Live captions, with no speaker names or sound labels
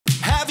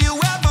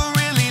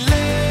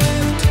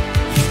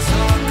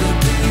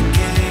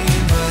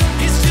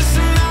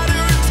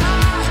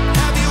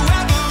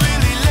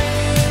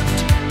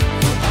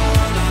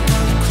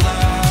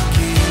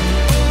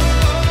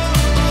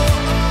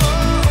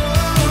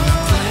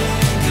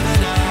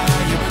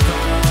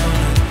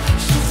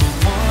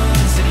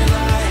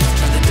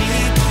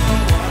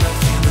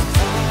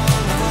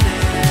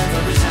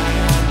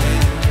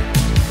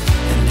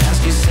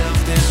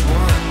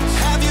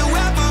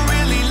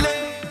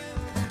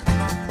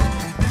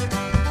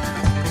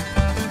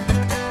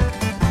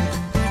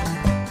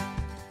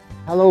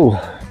Hello.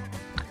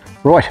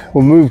 Right,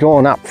 we moved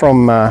on up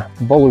from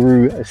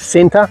Boolaroo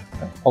Centre.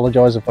 I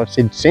apologise if I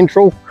said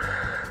central.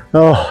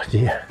 Oh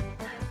dear.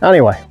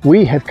 Anyway,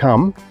 we have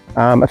come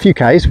a few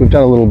k's. We've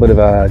done a little bit of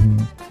a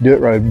dirt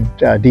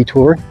road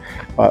detouring,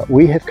 but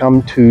we have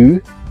come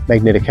to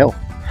Magnetic Hill.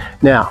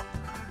 Now,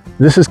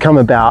 this has come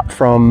about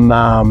from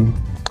an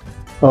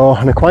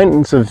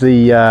acquaintance of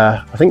the,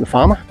 I think the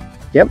farmer.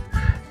 Yep,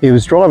 he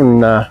was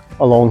driving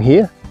along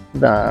here,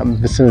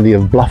 vicinity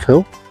of Bluff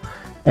Hill,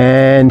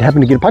 and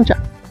happened to get a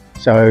puncture.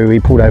 So he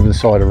pulled over the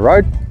side of the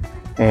road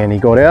and he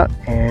got out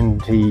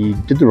and he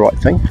did the right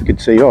thing. You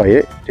could see, oh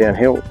yeah,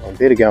 downhill, I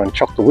better go and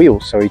chock the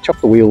wheels. So he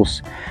chocked the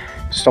wheels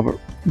to stop it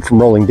from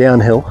rolling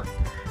downhill,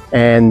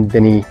 and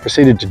then he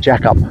proceeded to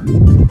jack up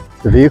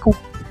the vehicle,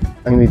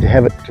 only to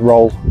have it to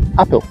roll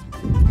uphill.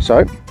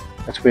 So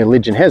that's where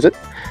legend has it,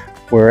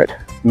 we're at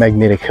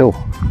Magnetic Hill.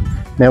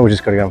 Now we've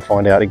just got to go and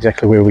find out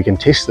exactly where we can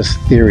test this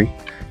theory.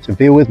 So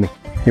bear with me,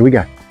 here we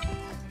go.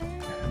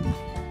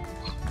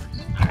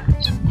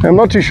 I'm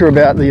not too sure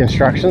about the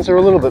instructions, they're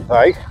a little bit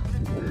vague,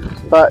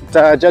 but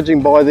judging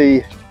by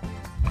the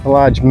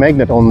large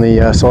magnet on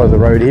the side of the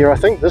road here, I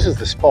think this is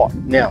the spot.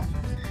 Now,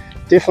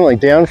 definitely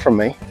down from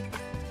me,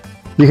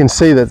 you can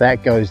see that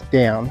that goes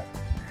down.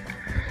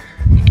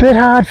 Bit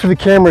hard for the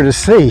camera to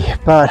see,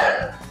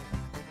 but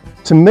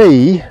to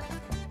me,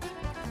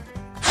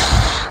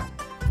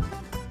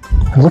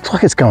 it looks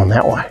like it's going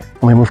that way.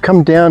 I mean, we've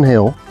come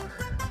downhill,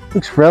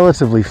 looks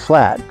relatively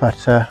flat,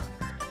 but I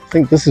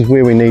think this is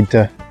where we need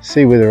to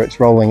see whether it's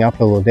rolling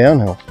uphill or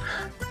downhill,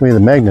 where the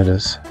magnet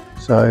is.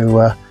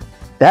 So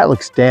that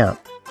looks down,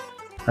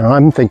 and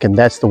I'm thinking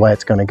that's the way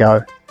it's going to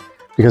go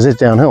because it's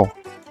downhill.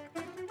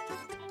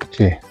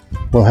 Yeah,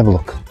 we'll have a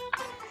look.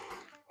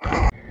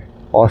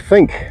 I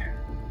think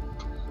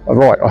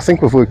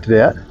we've worked it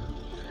out.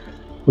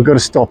 We've got to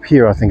stop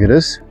here, I think it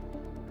is.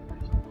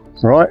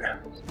 Right.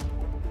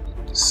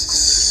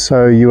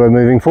 So you are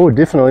moving forward,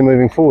 definitely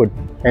moving forward.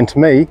 And to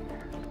me,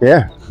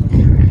 yeah,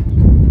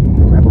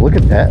 have a look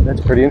at that.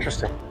 That's pretty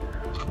interesting.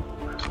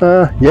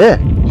 Yeah.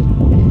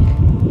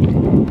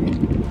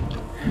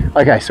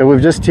 Okay, so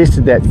we've just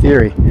tested that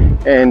theory,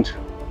 and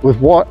with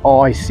what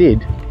I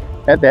said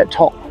at that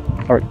top,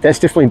 all right, that's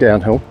definitely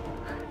downhill,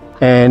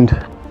 and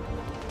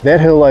that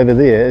hill over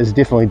there is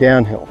definitely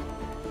downhill.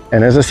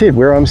 And as I said,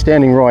 where I'm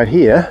standing right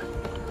here,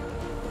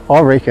 I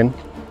reckon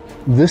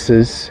this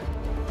is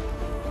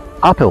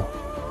uphill.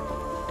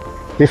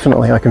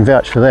 Definitely, I can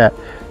vouch for that.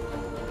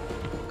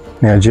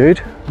 Now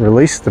Jude,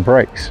 release the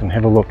brakes and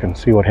have a look and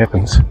see what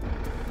happens.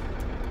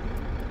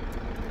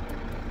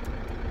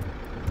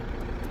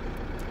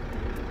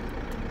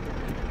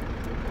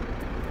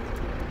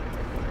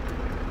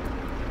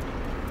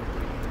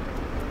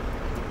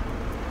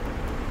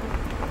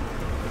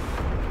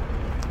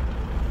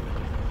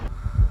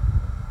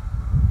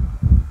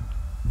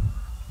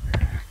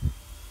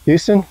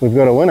 Houston, we've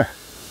got a winner.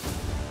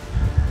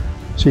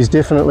 She's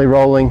definitely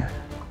rolling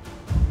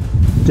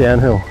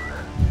downhill.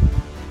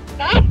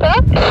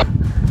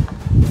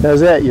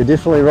 How's that? You're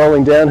definitely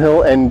rolling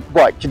downhill, and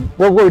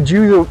what would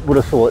you would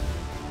have thought?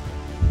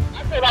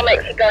 I thought I'm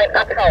actually going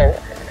uphill,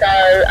 so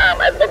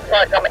it looks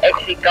like I'm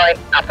actually going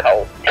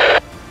uphill.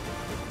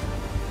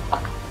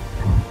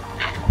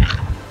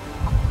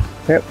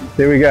 Yep,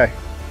 there we go.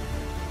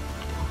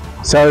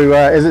 So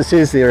as it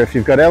says there, if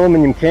you've got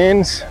aluminium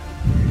cans,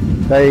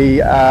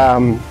 they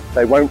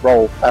won't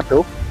roll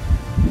uphill.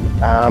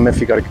 If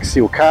you've got a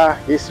sealed car,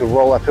 yes, it'll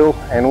roll uphill,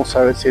 and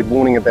also it said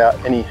warning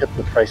about any hip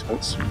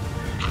replacements.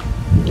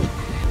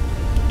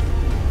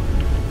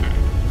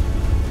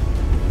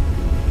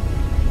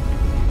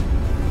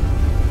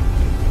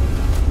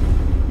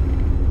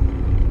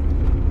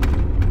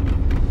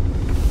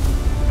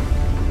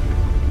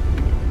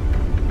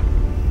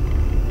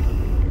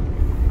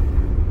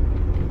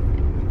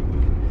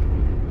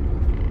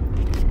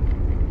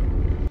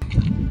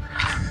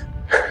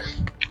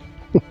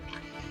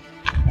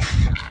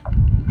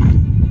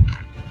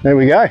 There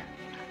we go.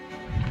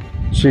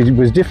 She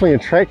was definitely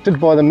attracted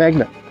by the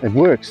magnet. It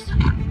works.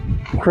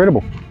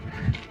 Incredible.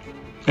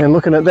 And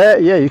looking at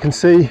that, yeah, you can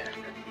see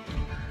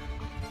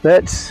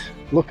that's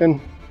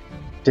looking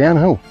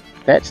downhill.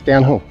 That's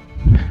downhill.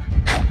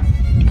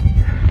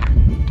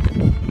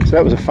 So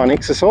that was a fun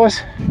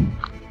exercise.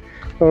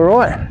 All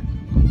right,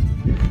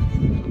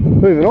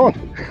 moving on.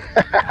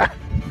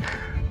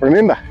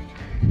 Remember,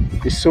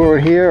 you saw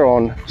it here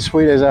on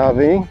Sweet As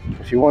RVing.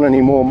 If you want any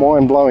more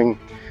mind-blowing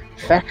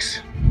facts,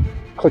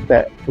 click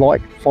that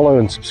like, follow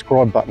and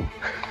subscribe button.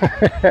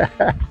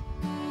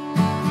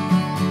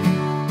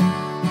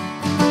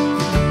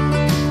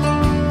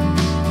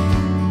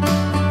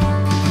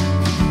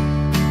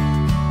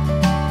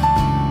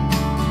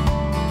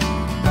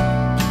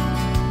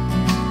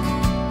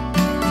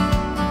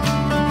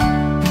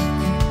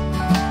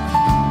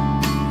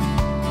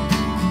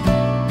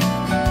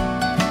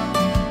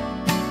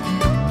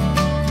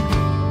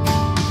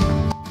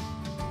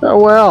 Oh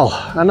well,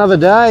 another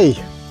day.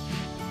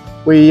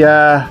 We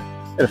had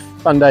a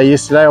fun day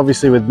yesterday,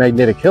 obviously with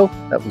Magnetic Hill.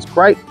 That was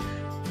great.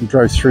 and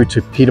drove through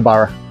to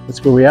Peterborough.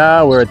 That's where we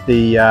are. We're at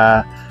the,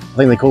 I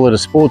think they call it a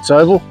sports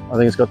oval. I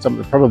think it's got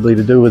something probably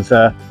to do with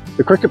the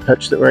cricket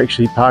pitch that we're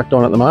actually parked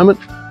on at the moment.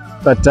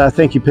 But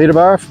thank you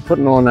Peterborough for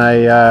putting on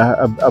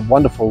a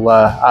wonderful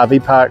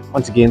RV park.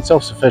 Once again,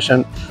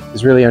 self-sufficient.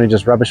 There's really only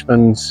just rubbish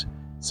bins.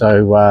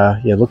 So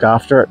yeah, look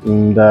after it,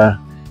 and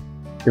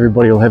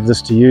everybody will have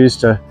this to use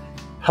to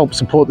help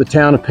support the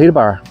town of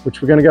Peterborough,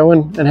 which we're going to go in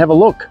and have a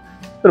look.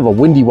 Bit of a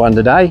windy one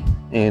today,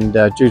 and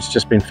Jude's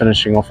just been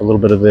finishing off a little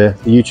bit of the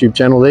YouTube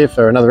channel there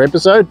for another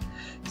episode.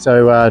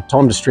 So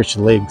time to stretch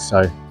the legs.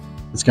 So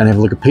let's go and have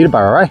a look at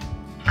Peterborough, eh?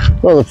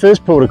 Well, the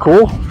first port of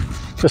call,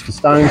 just a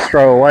stone's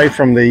throw away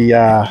from the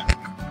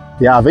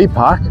RV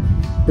park.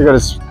 We've got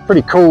this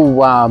pretty cool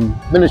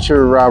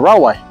miniature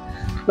railway.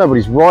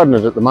 Nobody's riding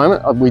it at the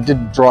moment. We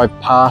did drive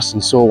past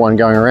and saw one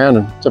going around,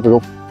 and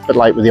typical, a bit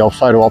late with the old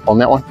photo op on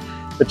that one.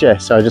 But yeah,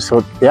 so I just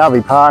thought the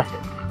RV park,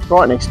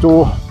 right next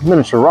door,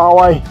 miniature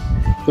railway.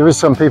 There is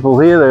some people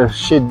here. The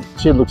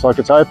shed looks like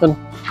it's open,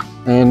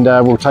 and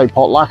we'll take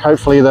potluck.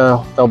 Hopefully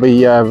they'll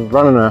be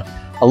running a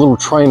little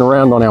train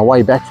around on our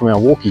way back from our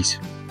walkies.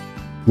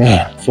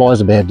 Man,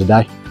 flies are bad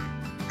today.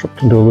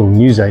 Dropped into a little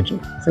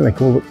newsagent. I think they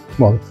call it,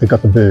 well, they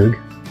got the Berg.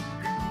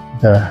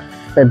 The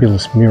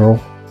fabulous mural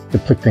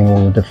depicting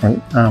all the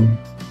different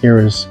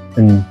eras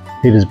in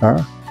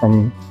Peterborough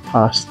from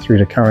past through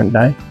to current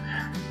day.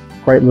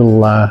 Great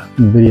little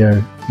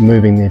video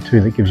moving there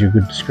too that gives you a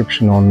good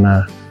description on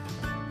a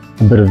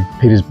bit of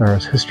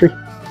Peterborough's history.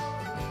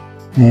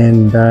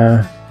 And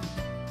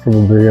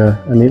probably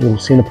a neat little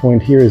centre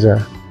point here is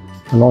a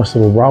nice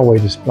little railway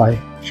display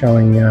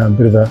showing a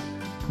bit of a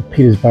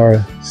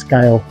Peterborough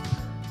scale,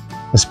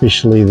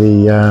 especially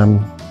the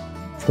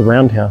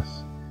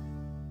roundhouse,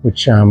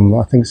 which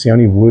I think is the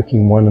only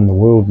working one in the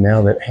world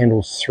now that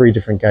handles 3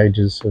 different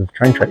gauges of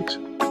train tracks.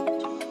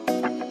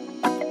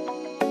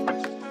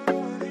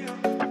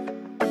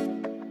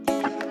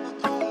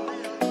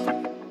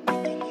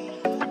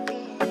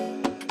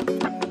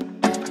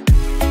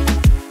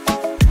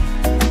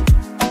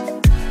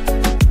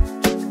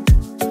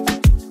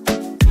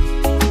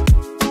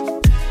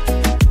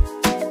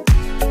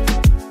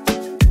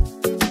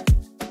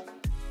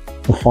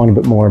 We'll find a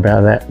bit more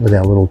about that with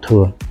our little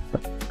tour.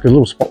 But good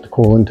little spot to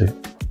call into.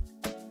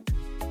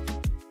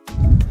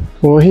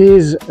 Well,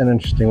 here's an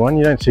interesting one.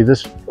 You don't see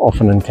this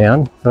often in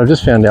town, but I've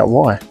just found out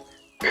why.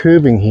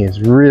 Curbing here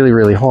is really,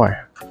 really high.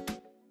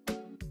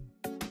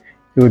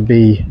 It would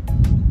be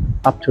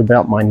up to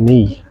about my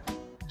knee.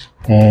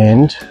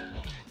 And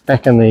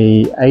back in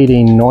the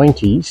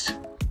 1890s,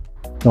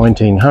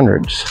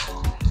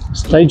 1900s,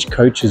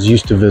 stagecoaches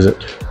used to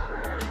visit.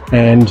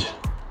 And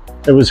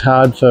it was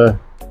hard for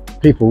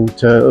people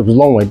to, it was a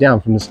long way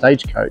down from the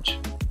stagecoach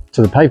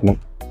to the pavement.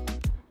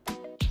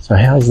 So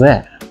how's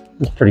that?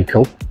 It's pretty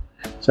cool.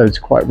 So it's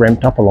quite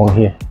ramped up along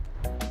here.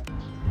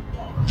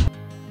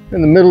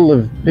 In the middle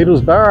of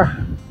Peterborough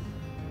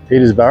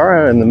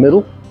in the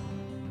middle,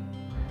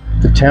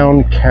 the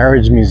town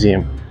Carriage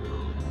Museum.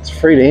 It's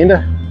free to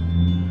enter.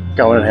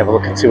 Go in and have a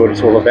look and see what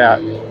it's all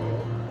about.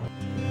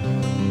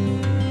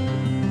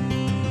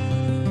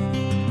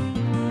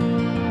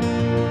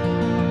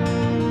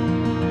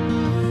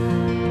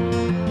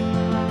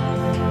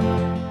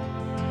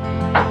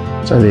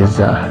 So there's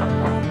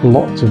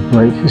lots of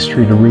great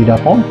history to read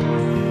up on,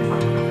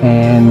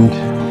 and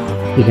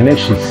you can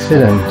actually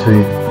sit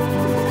into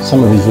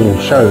some of these little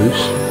shows.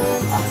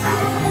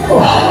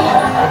 Oh,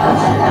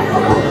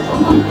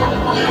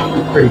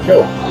 pretty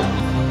cool.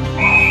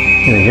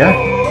 There you go.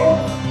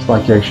 It's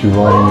like you're actually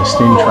riding a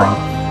steam train.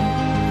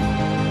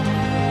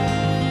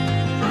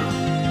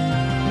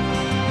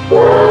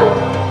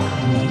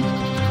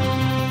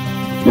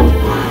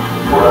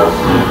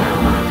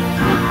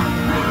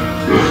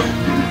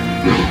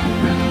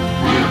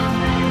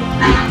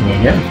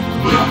 Yeah.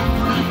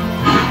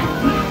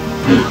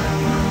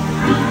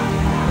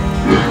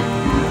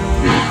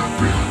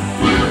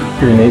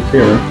 Pretty neat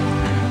here.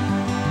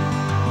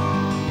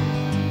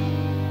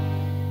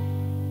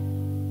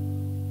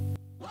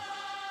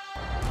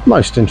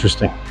 Most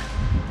interesting.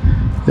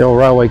 The old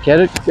railway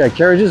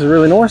carriages are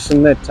really nice,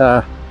 and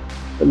that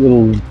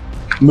little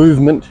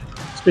movement,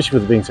 especially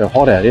with it being so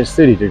hot out here, it's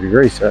 32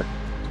 degrees, so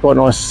it's quite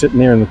nice sitting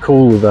there in the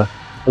cool with a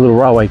little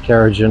railway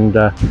carriage and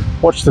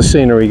watch the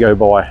scenery go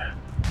by.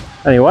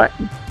 Anyway,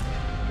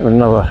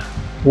 another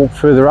walk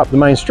further up the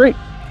main street.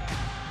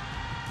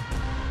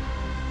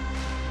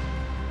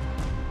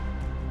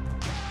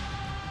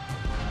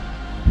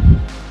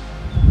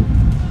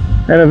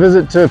 And a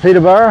visit to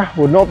Peterborough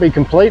would not be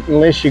complete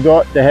unless you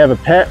got to have a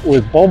pat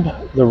with Bob,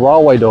 the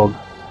railway dog.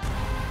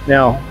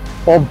 Now,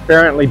 Bob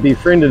apparently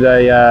befriended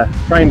a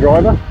train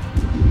driver,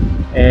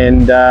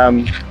 and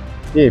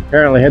yeah,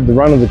 apparently had the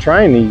run of the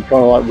train. He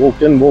kind of like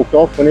walked in, walked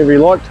off whenever he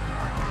liked.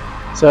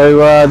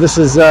 So this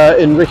is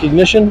in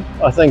recognition.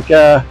 I think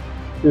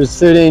he was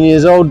 13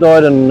 years old,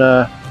 died in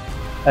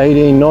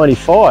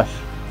 1895.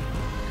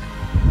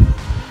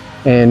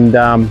 And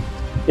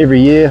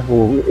every year,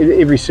 or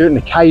every certain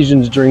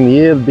occasions during the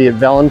year, be it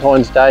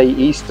Valentine's Day,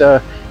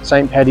 Easter,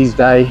 St. Paddy's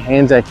Day,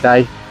 Anzac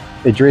Day,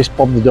 They dressed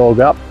Bob the dog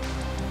up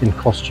in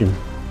costume.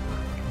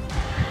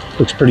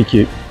 Looks pretty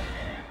cute.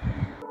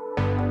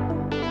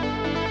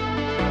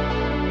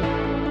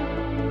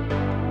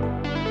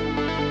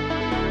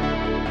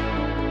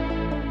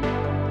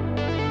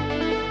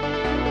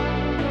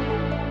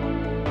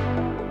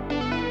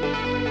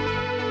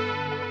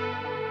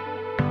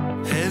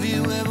 Have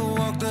you ever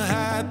walked the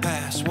high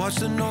pass, watched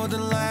the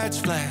northern lights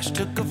flash,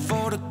 took a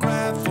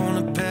photograph on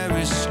a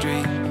Paris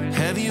street?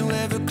 Have you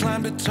ever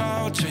climbed a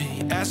tall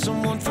tree, asked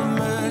someone for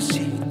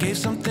mercy, gave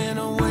something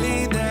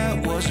away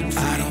that wasn't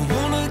free? I don't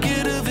wanna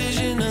get a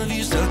vision of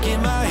you stuck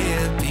in my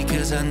head,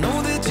 because I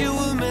know that you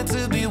were meant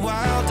to be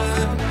wilder.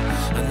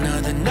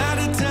 Another night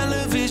of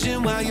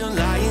television while you're